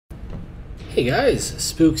Hey guys,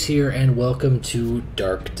 Spooks here and welcome to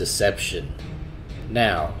Dark Deception.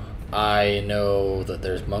 Now, I know that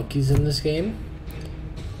there's monkeys in this game,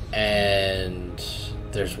 and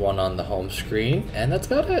there's one on the home screen, and that's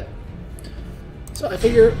about it. So I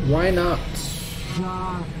figure, why not?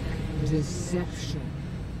 Dark Deception.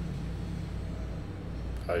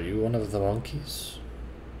 Are you one of the monkeys?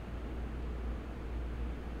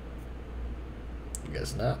 I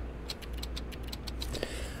guess not.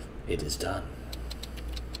 It is done.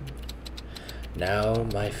 Now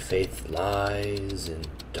my faith lies in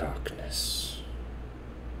darkness.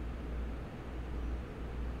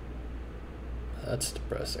 That's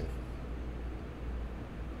depressing.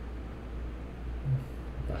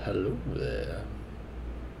 Well, hello there.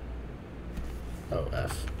 Oh,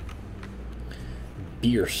 F.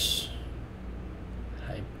 Bierce.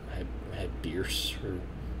 Hi, Bierce or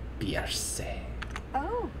Bierce.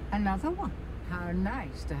 Oh, another one. How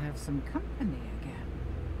nice to have some company again.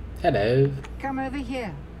 Hello. Come over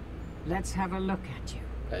here. Let's have a look at you.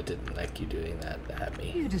 I didn't like you doing that at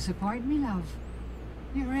me. You disappoint me, love.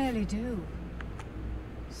 You really do.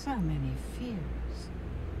 So many fears.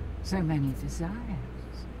 So many desires.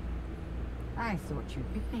 I thought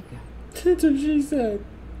you'd be bigger. That's what she said.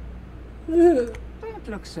 Don't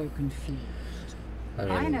look so confused.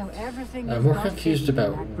 I know everything. I'm more confused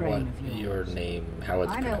about what your your name, how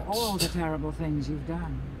it's pronounced. I know all the terrible things you've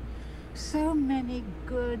done. So many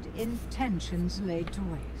good intentions laid to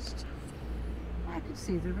waste. I could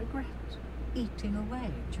see the regret eating away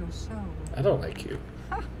at your soul. I don't like you.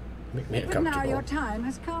 Huh. Make me But uncomfortable. now your time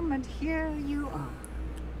has come, and here you are,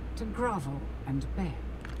 to grovel and beg.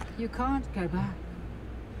 You can't go back.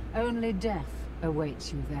 Only death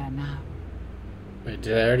awaits you there now. Wait,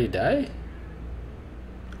 did I already die?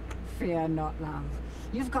 Fear not, love.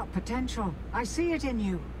 You've got potential. I see it in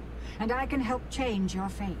you. And I can help change your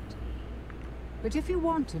fate. But if you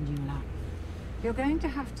want a new life, you're going to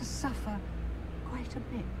have to suffer quite a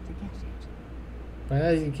bit to get it. Why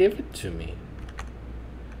did you give it to me?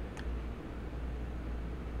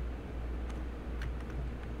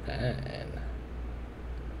 Fine.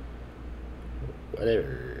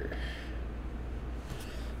 Whatever.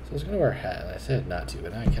 I was gonna wear a hat, and I said not to,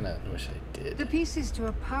 but now I kinda wish I did. The pieces to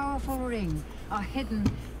a powerful ring are hidden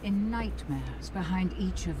in nightmares behind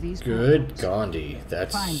each of these Good portals. Gandhi,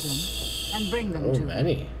 that's Find them and bring them so to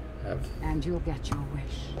many. me, and you'll get your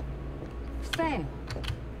wish. Fail,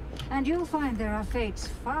 and you'll find there are fates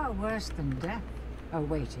far worse than death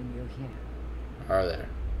awaiting you here. Are there?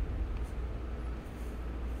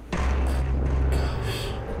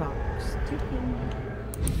 Clock's ticking.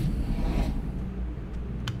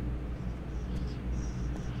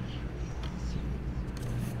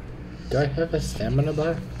 Do I have a stamina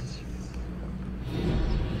bar?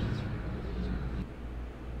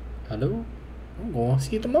 Hello? I'm going to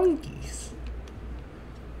see the monkeys.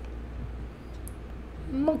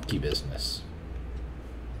 Monkey business.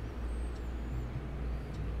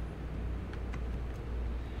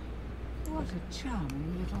 What a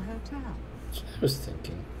charming little hotel. That's what I was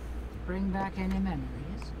thinking. Bring back any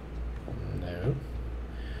memories? No.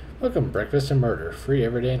 Welcome, breakfast and murder. Free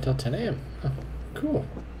every day until 10 a.m. Oh, cool.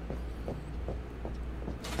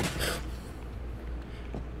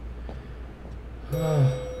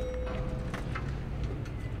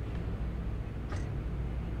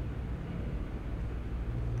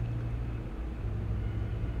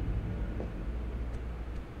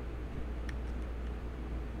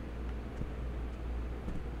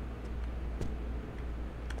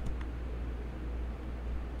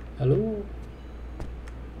 Hello?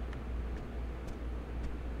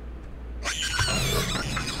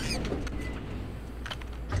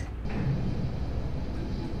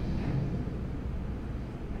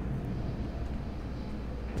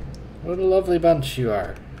 What a lovely bunch you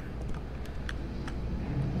are.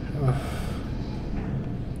 Oh.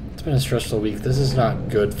 It's been a stressful week. This is not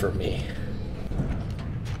good for me.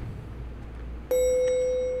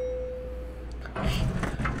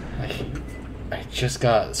 I just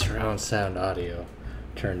got surround sound audio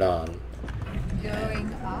turned on.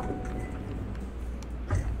 Going up?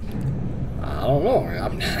 I don't know.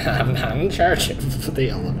 I'm not in charge of the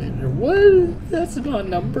elevator. What? That's about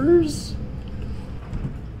numbers.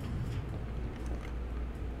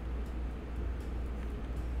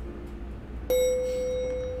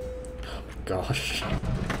 Gosh.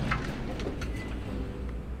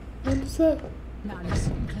 What is that? Now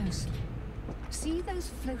listen closely. See those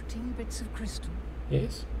floating bits of crystal?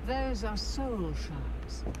 Yes? Those are soul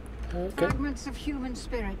shards. Okay. Fragments of human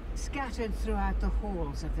spirit scattered throughout the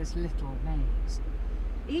halls of this little maze.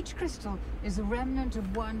 Each crystal is a remnant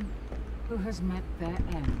of one who has met their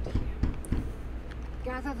end here.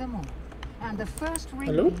 them all, and the first ring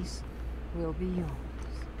Hello? piece will be yours.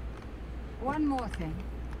 One more thing.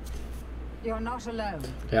 You're not alone.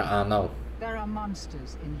 Yeah, I know. There are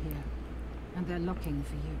monsters in here, and they're looking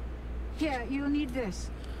for you. Here, you'll need this.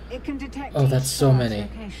 It can detect Oh, that's each so star's many.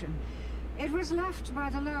 location. It was left by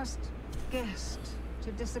the last guest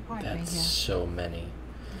to disappoint me That's here. so many.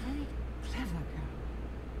 A very clever girl,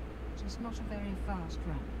 just not a very fast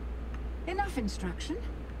run. Enough instruction.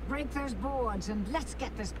 Break those boards and let's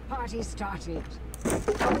get this party started.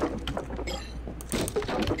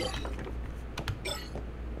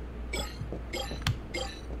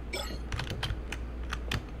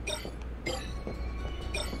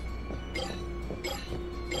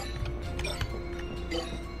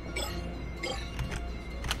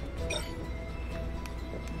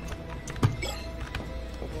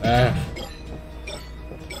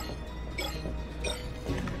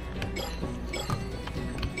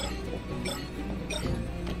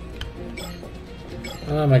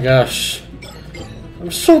 Oh my gosh.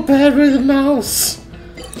 I'm so bad with the mouse.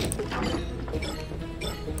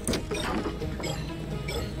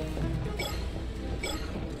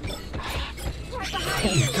 Oh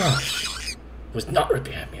my gosh. It was not right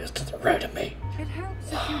behind me, it was to the right of me. It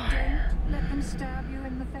helps if you don't let them stab you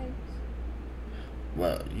in the face.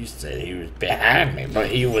 Well, you said he was behind me, but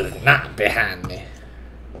he was not behind me.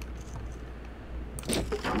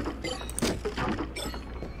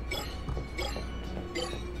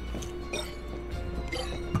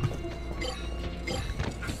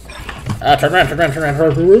 Ah, turn around, turn around, turn around,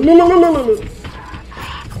 turn around.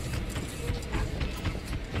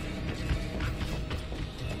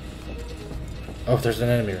 Oh, there's an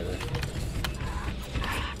enemy right there.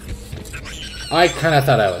 I kind of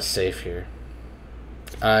thought I was safe here.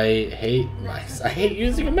 I hate mice. I hate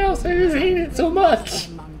using a mouse. I just hate it so much.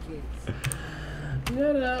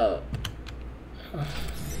 No.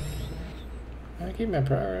 I keep my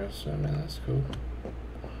progress. I mean, that's cool.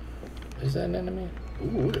 Is that an enemy?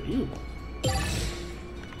 Ooh, look at you.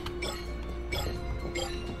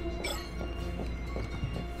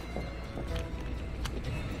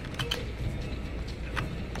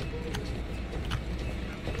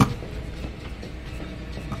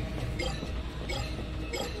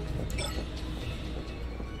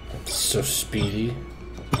 So speedy.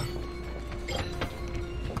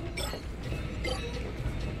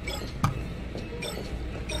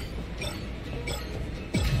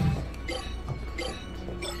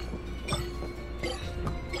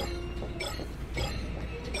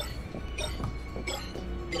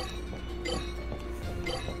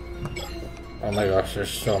 Oh my gosh, there's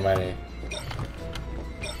so many.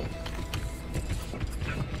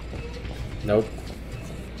 Nope.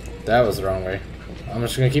 That was the wrong way. I'm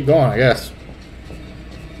just gonna keep going, I guess.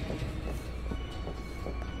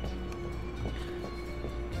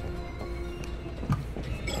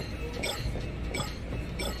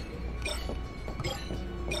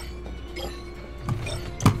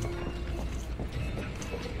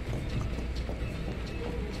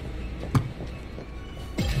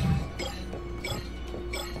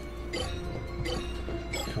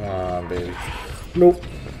 Come on, baby. Nope.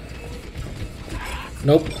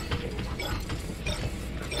 Nope.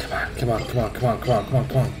 Come on, come on, come on, come on, come on,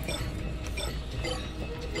 come on.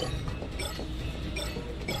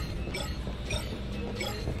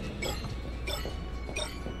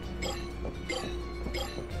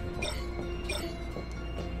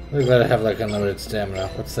 We gotta have like unlimited stamina.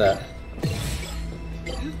 What's that?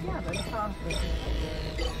 You've gathered half of it.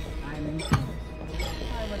 I'm impressed.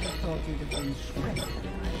 I would have thought you'd have been straight.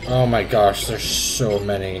 Oh my gosh, there's so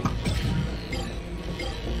many.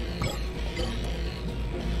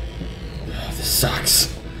 Oh, this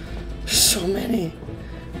sucks. There's so many.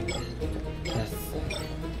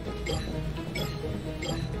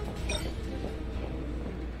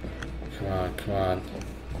 Come on, come on.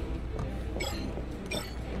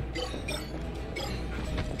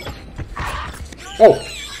 Oh!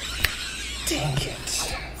 Dang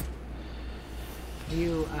it.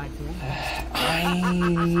 You are dead. I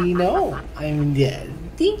know. I'm dead.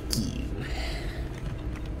 Thank you.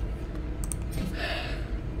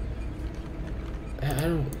 I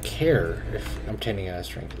don't care if obtaining a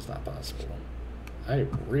strength is not possible. I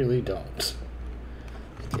really don't.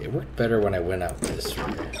 Okay, it worked better when I went out this way.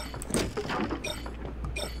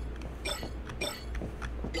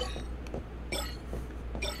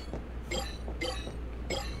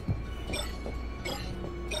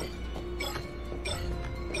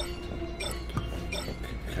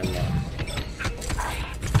 Come on.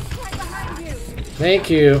 Right behind you. Thank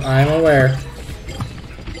you, I'm aware.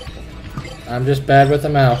 I'm just bad with the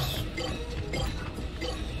mouse.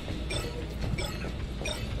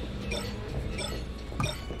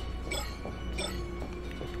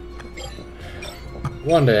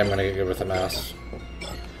 One day I'm gonna get good with a mouse.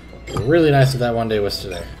 It'd be really nice if that one day was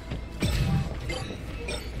today.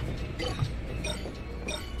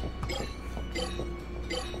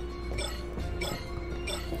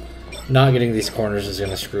 Not getting these corners is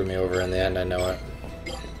gonna screw me over in the end, I know it.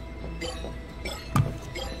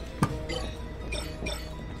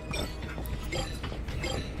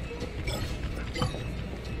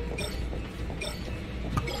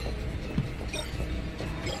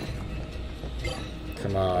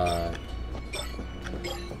 Come on.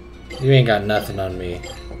 You ain't got nothing on me.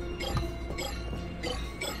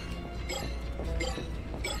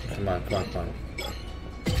 Come on, come on, come on.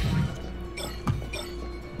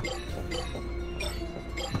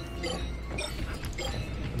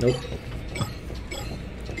 Nope.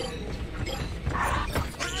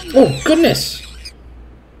 Oh, goodness!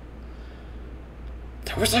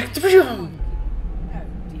 There was like 3 of them! Oh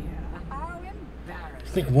dear, how embarrassing. I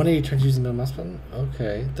think 180 turns using the mouse button?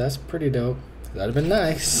 Okay, that's pretty dope. That'd have been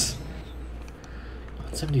nice.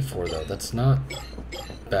 174 though, that's not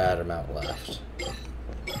a bad amount left.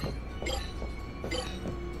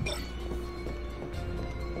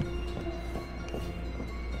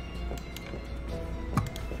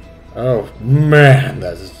 Oh man,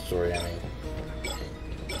 that's a story ending.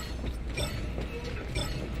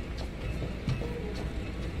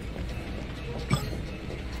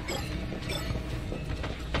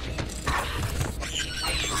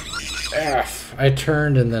 F. I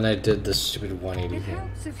turned and then I did this stupid 180 It thing.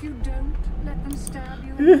 helps if you don't let them stab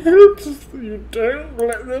you. It helps if you don't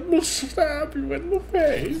let them stab you in the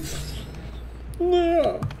face.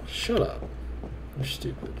 No. Shut up. You're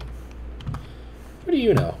stupid. What do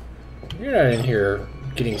you know? You're not in here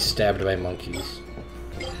getting stabbed by monkeys.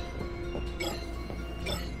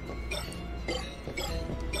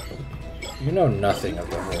 You know nothing of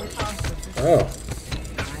the whole. Oh.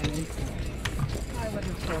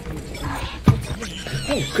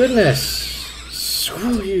 Oh goodness!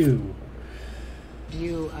 Screw you!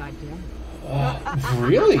 You are dead. Oh,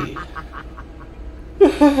 really?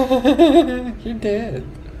 You're dead.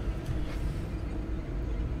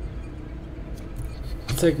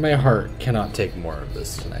 It's like my heart cannot take more of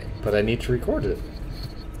this tonight, but I need to record it.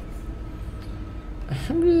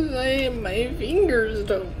 I'm just saying, my fingers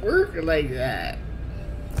don't work like that.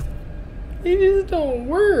 They just don't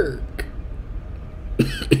work.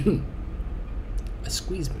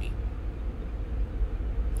 Squeeze me.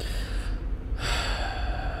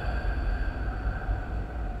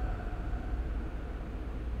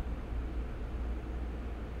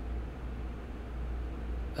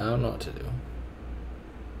 I don't know what to do.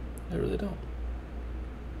 I really don't.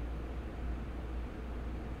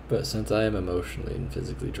 But since I am emotionally and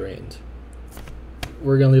physically drained,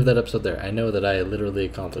 we're gonna leave that episode there. I know that I literally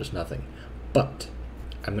accomplished nothing, but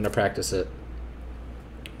I'm gonna practice it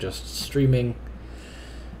just streaming,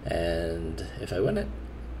 and if I win it,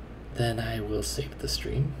 then I will save the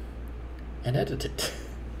stream and edit it.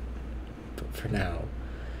 But for now,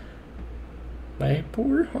 my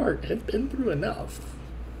poor heart has been through enough.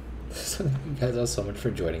 So thank you guys all so much for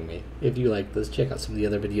joining me. If you like this, check out some of the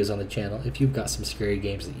other videos on the channel. If you've got some scary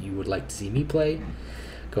games that you would like to see me play,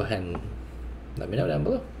 go ahead and let me know down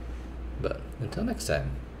below. But until next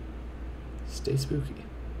time, stay spooky.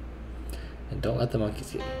 And don't let the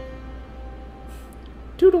monkeys get you.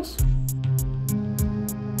 Toodles!